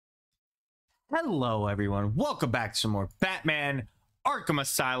Hello everyone, welcome back to some more Batman Arkham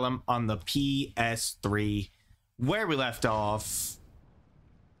Asylum on the PS3. Where we left off,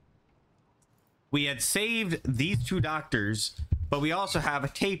 we had saved these two doctors, but we also have a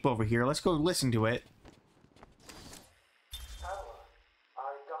tape over here. Let's go listen to it. Pamela, I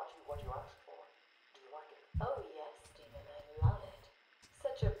got you what you asked for. Do you like it? Oh yes, Stephen, I love it.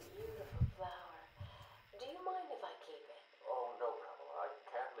 Such a beautiful flower. Do you mind if I keep it? Oh, no, Pamela, I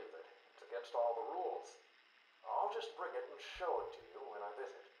can't leave it. It's against all the rules. I'll just bring it and show it to you when I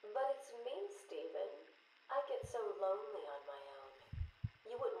visit. But it's me, Stephen. I get so lonely on my own.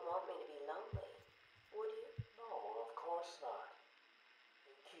 You wouldn't want me to be lonely, would you? No, of course not.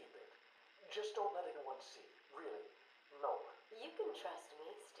 Keep it. Just don't let anyone see. Really, no one. You can trust me,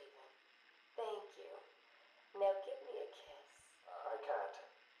 Stephen. Thank you. Now give me a kiss. I can't.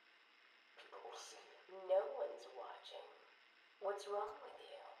 People will see. No one's watching. What's wrong with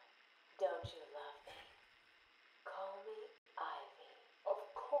you? Don't you love me? Call me Ivy. Of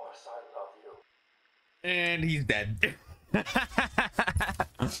course I love you. And he's dead.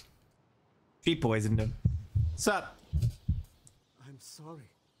 She poisoned him. Sup? I'm sorry.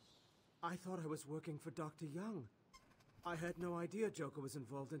 I thought I was working for Dr. Young. I had no idea Joker was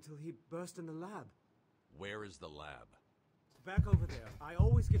involved until he burst in the lab. Where is the lab? Back over there. I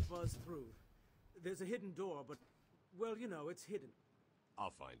always get buzzed through. There's a hidden door, but, well, you know, it's hidden.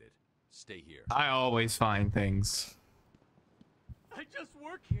 I'll find it. Stay here. I always find things. I just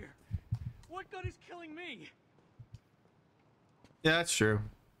work here. What good is killing me? Yeah, that's true.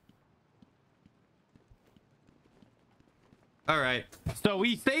 All right, so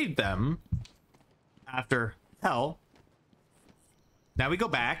we saved them after hell. Now we go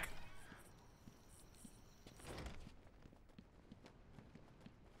back.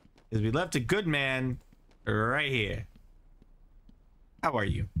 Because we left a good man right here. How are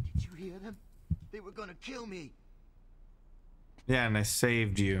you? Did you hear them? They were gonna kill me. Yeah, and I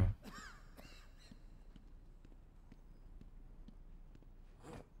saved you.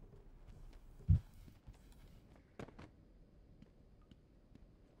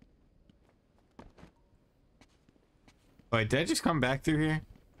 Wait, did I just come back through here?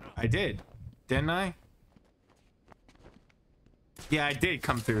 I did, didn't I? Yeah, I did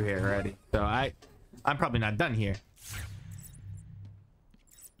come through here already. So I'm probably not done here.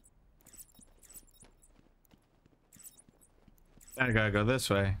 I gotta go this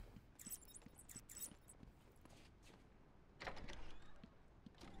way.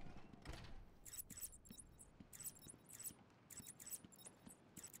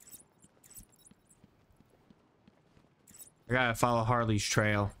 I gotta follow Harley's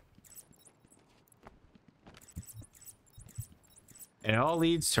trail. It all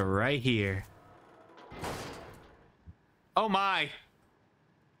leads to right here. Oh my!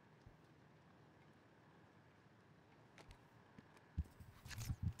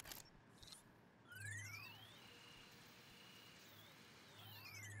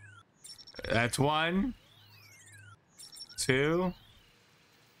 That's 1, 2.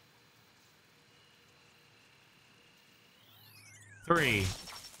 Three.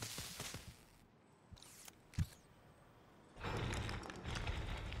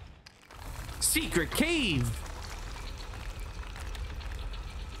 Secret cave.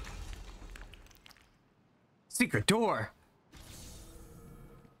 Secret door.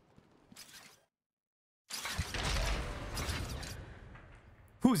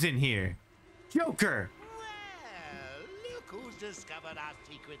 Who's in here? Joker. Well, look who's discovered our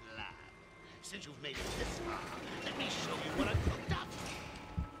secret lab. Since you've made it this far, let me show you what I've cooked up.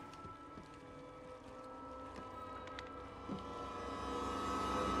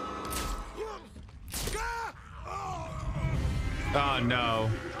 Oh no.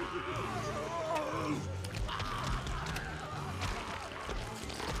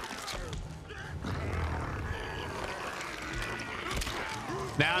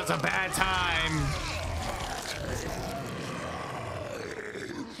 Now's a bad time.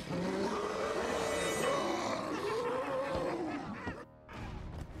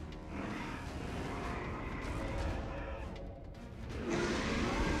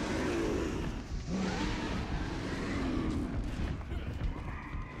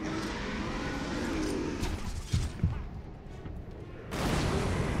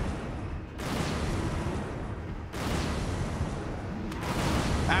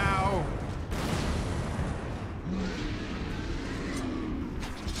 Ow.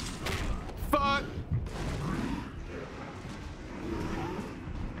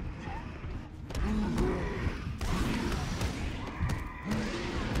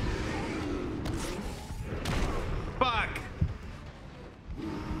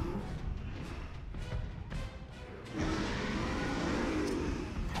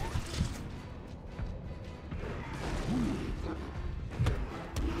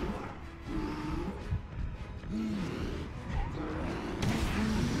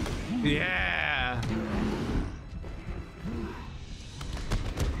 Yeah.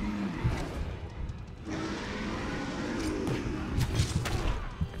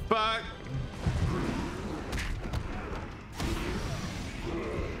 Fuck.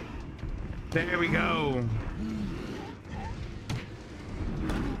 There we go.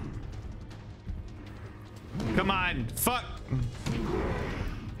 Come on. Fuck.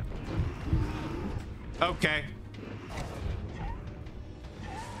 Okay.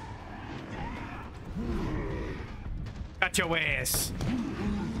 Got your ass.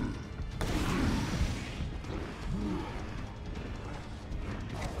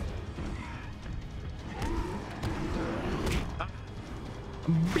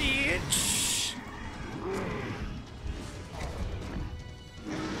 Bitch.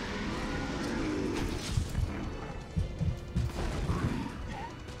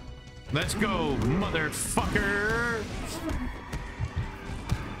 Let's go, motherfucker.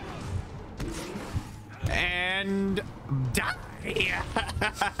 And die.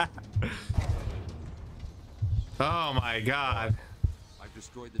 Oh my god. I've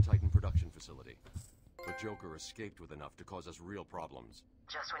destroyed the Titan production facility. But Joker escaped with enough to cause us real problems.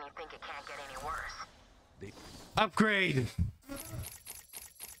 Just when you think it can't get any worse. Upgrade.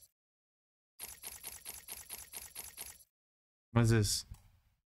 What is this?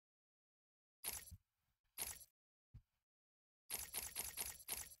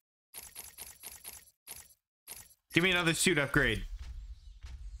 Give me another suit upgrade.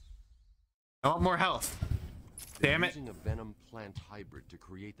 I want more health. Damn it. Using a venom plant hybrid to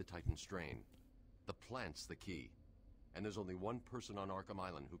create the Titan strain. The plant's the key. And there's only one person on Arkham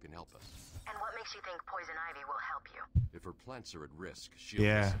Island who can help us. And what makes you think Poison Ivy will help you? If her plants are at risk, she'll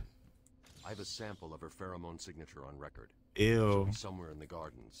listen. I have a sample of her pheromone signature on record. Ew. Somewhere in the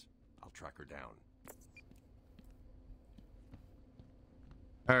gardens. I'll track her down.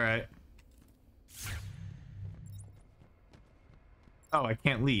 All right. Oh, I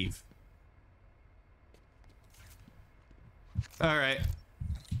can't leave. All right.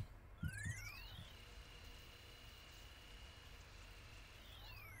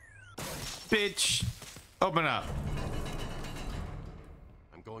 Bitch, open up.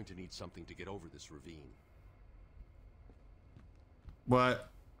 I'm going to need something to get over this ravine. What?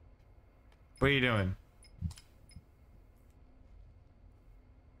 What are you doing?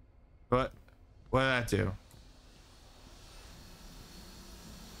 What? What did that do?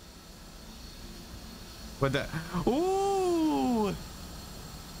 What the? Ooh!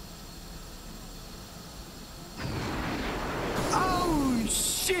 Oh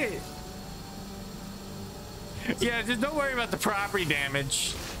shit! Yeah, just don't worry about the property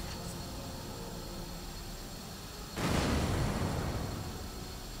damage.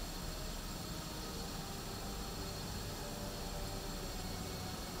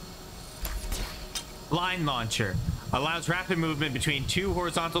 Line launcher allows rapid movement between two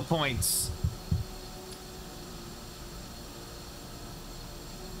horizontal points.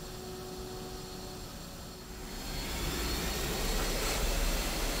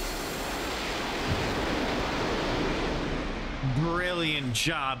 Brilliant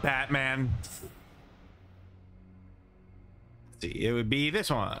job, Batman. Let's see, it would be this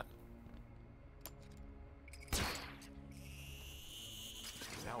one.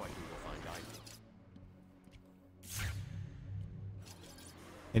 Now I can go find Ivy.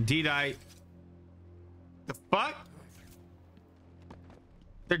 Indeed, the fuck?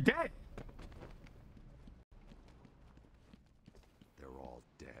 They're dead. They're all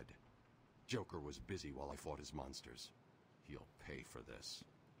dead. Joker was busy while I fought his monsters. He'll pay for this.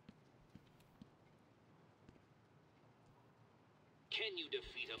 Can you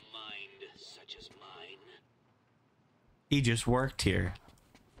defeat a mind such as mine? He just worked here.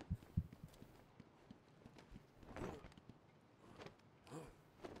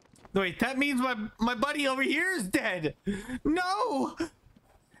 Wait, that means my buddy over here is dead. No!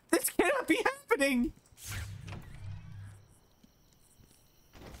 This cannot be happening.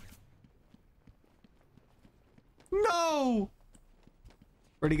 No!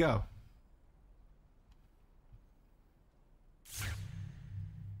 Where'd he go?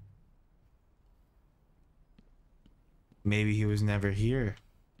 Maybe he was never here.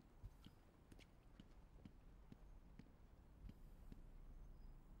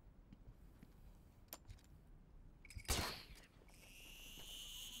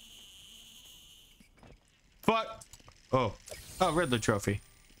 Fuck! Oh. Oh, Riddler trophy.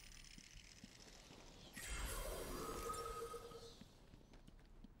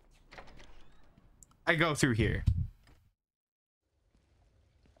 I go through here.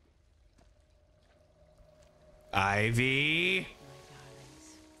 Ivy.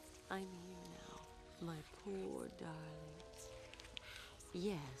 I'm here now, my poor darlings.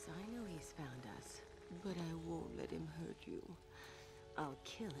 Yes, I know he's found us, but I won't let him hurt you. I'll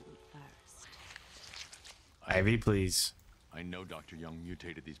kill him first. Ivy, please. I know Dr. Young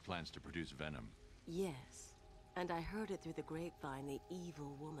mutated these plants to produce venom. Yes, and I heard it through the grapevine the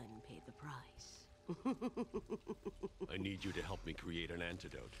evil woman paid the price. I need you to help me create an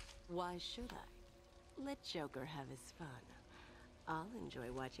antidote. Why should I? Let Joker have his fun. I'll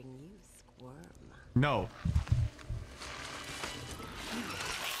enjoy watching you squirm. No.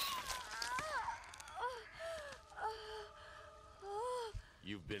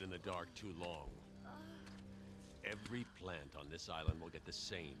 You've been in the dark too long. Every plant on this island will get the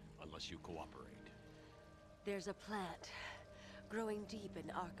same unless you cooperate. There's a plant growing deep in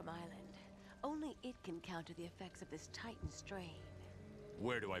Arkham Island. Only it can counter the effects of this Titan strain.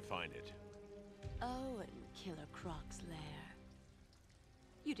 Where do I find it? Oh, in Killer Croc's lair.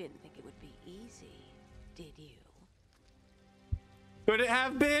 You didn't think it would be easy, did you? Could it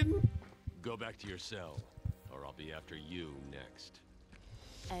have been? Go back to your cell, or I'll be after you next.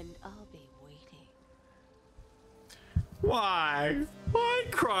 And I'll be waiting. Why? Why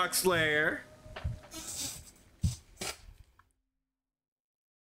Croc's lair?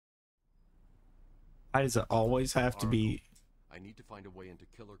 Why does it always have to be? I need to find a way into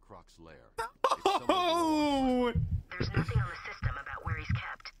Killer Croc's lair. Oh! There's nothing on the system about where he's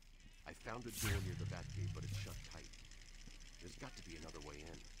kept. I found a door near the Batcave, but it's shut tight. There's got to be another way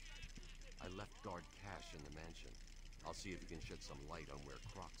in. I left guard Cash in the mansion. I'll see if he can shed some light on where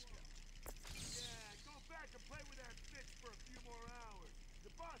Croc's kept. Yeah, go back and play with that bitch for a few more hours.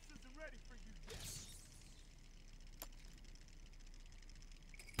 The boss isn't ready for you yet.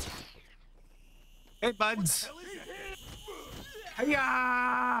 Hey, buds.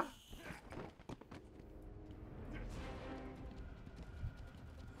 Hiya!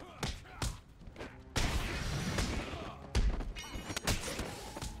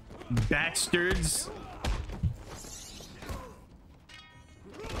 Bastards.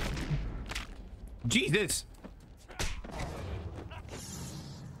 Jesus.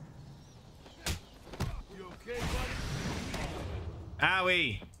 You okay, buddy?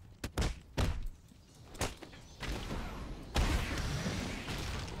 Owie.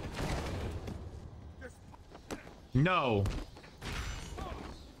 No.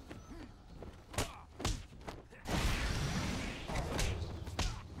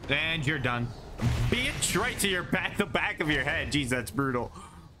 And you're done. Bitch, right to your back, the back of your head. Jeez, that's brutal.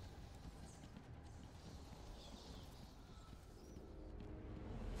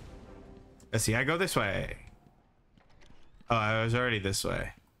 Let's see, I go this way. Oh, I was already this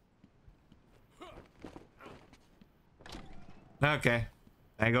way. Okay.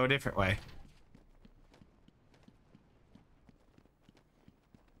 I go a different way.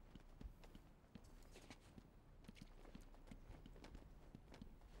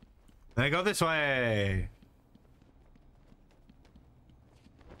 I go this way.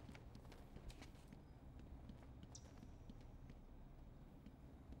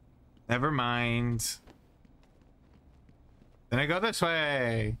 Never mind. Then I go this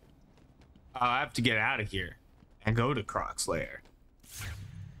way. Oh, I have to get out of here and go to Croc's lair.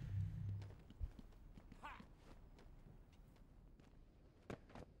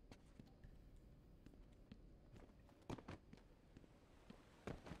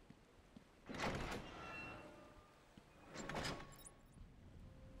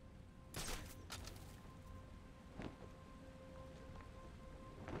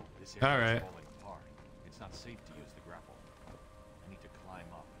 This area is falling apart. It's not safe to use the grapple. I need to climb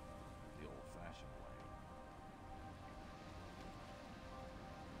up the old-fashioned way.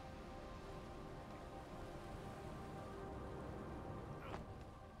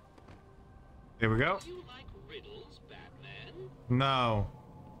 Here we go. Do you like riddles, Batman? No.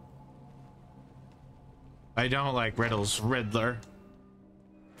 I don't like riddles, Riddler.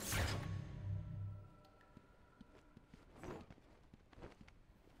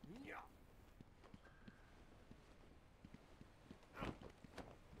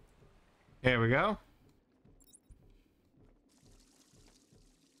 Here we go.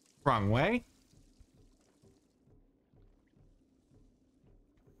 Wrong way.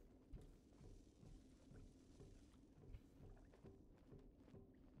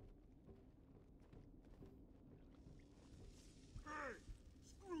 Hey,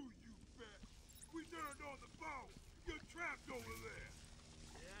 screw you, Bat. We turned on the phone. You're trapped over there.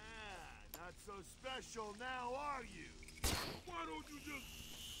 Yeah, not so special now, are you? Why don't you just...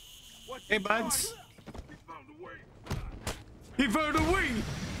 What's Hey, buds. He found a way. He found a way.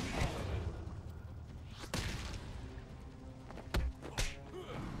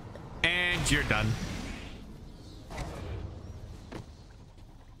 means you're done.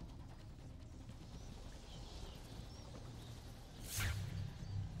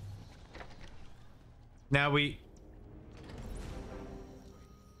 Now we...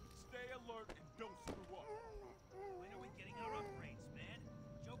 Stay alert and don't screw up. When are we getting our upgrades, man?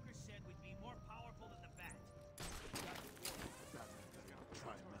 Joker said we'd be more powerful than the Bat. Batman better not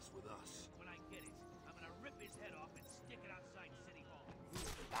try and mess with us. When I get it, I'm gonna rip his head off and stick it outside City Hall.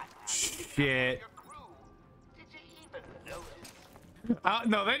 Shit. Did you even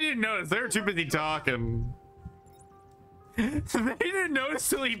notice? No, they didn't notice. They were too busy talking. They didn't notice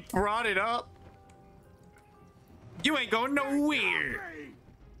till he brought it up. You ain't going nowhere.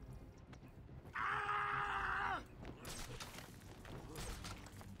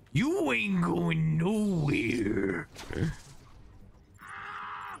 You ain't going nowhere.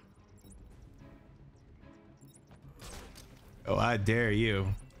 Oh, I dare you.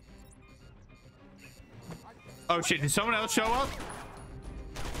 Oh shit, did someone else show up?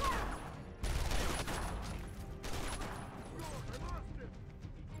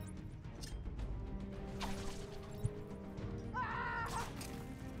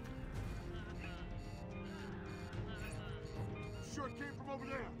 Sure it came from over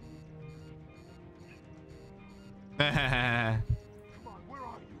there. Come on, where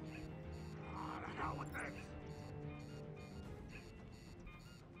are you? The hell with this.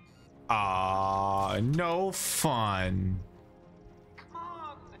 Aw, no fun. Come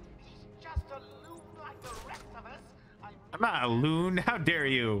on, he's just a loon like the rest of us. I'm not a loon. How dare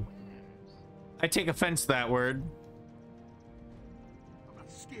you? I take offense to that word. I'm not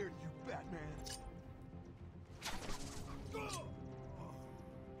scared of you, Batman.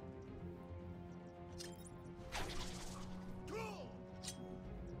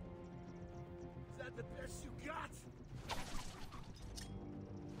 Is that the best you got?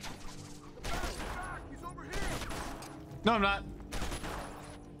 The Bat's back! He's over here! No, I'm not.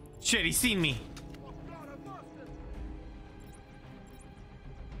 Shit, he's seen me. Oh God, I lost him!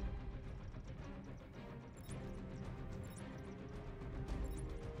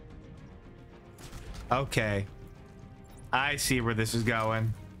 Okay. I see where this is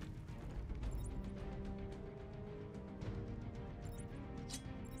going.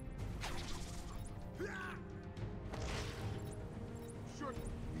 Sure,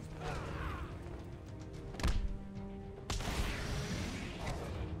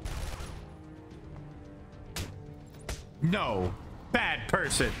 No. Bad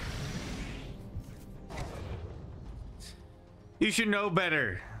person. You should know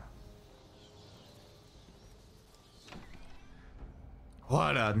better.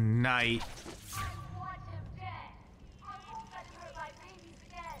 What a night.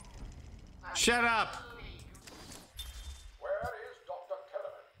 Shut up. Where is Dr.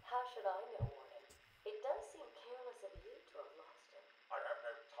 Kellerman? How should I know, Warden? It does seem careless of you to have lost him. I have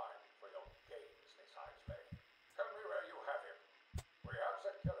no time for your games, Miss Isley. Tell me where you have him. We have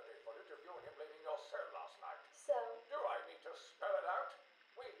security footage of you and him leaving your cell last night. So, Do I need to spell it out?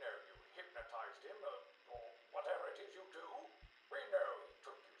 We know you hypnotized him, or whatever it is you do. We know he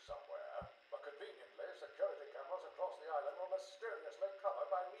took you somewhere, but conveniently, security cameras across the island were mysteriously covered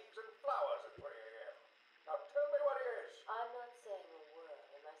by leaves and flowers at 3 a.m. Now tell me what it is. I'm not saying a word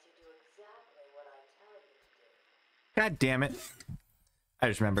unless you do exactly what I tell you to do. God damn it. I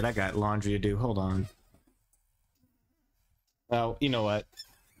just remembered I got laundry to do. Hold on. Oh, you know what?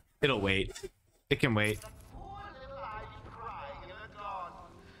 It'll wait. It can wait. Poor little Ivy crying in her garden.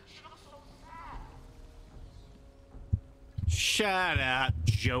 She looks so sad. Shut up,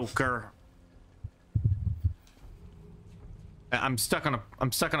 Joker. I'm stuck on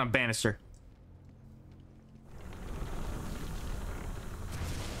a banister.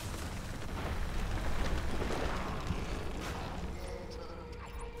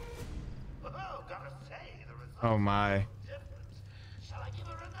 Oh, gotta say, the results Oh my. are different. Shall I give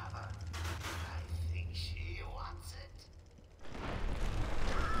her another? I think she wants it.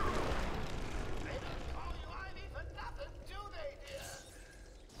 They don't call you Ivy for nothing, do they, dear?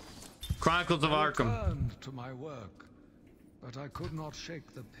 Chronicles of I Arkham. returned to my work, but I could not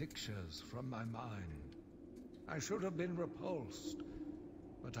shake the pictures from my mind. I should have been repulsed,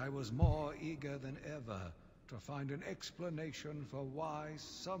 but I was more eager than ever to find an explanation for why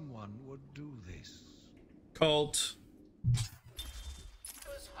someone would do this. Cult. I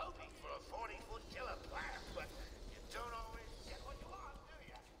was hoping for a 40-foot killer plant, but you don't always get what you want, do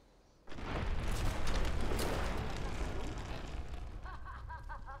you?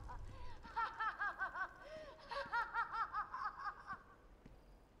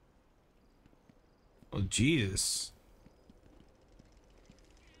 Oh, Jesus.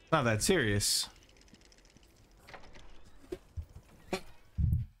 Not that serious.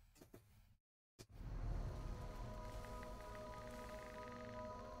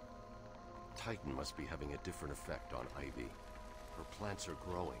 Titan must be having a different effect on Ivy. Her plants are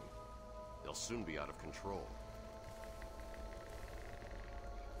growing. They'll soon be out of control.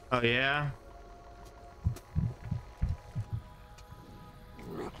 Oh, yeah?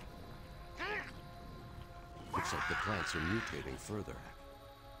 Looks like the plants are mutating further.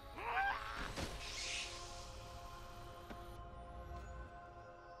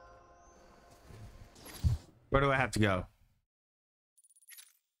 Where do I have to go?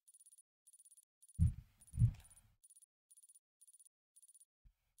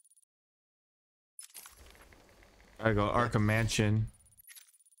 I go Arkham Mansion.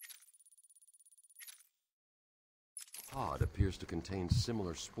 Pod appears to contain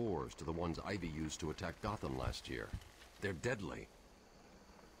similar spores to the ones Ivy used to attack Gotham last year. They're deadly.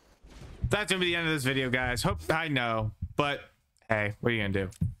 That's gonna be the end of this video, guys. Hope I know, but hey, what are you gonna do?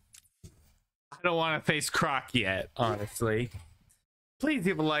 I don't want to face Croc yet, honestly. Please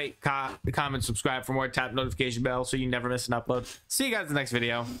leave a like, comment, subscribe for more. Tap notification bell so you never miss an upload. See you guys in the next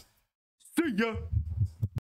video. See ya.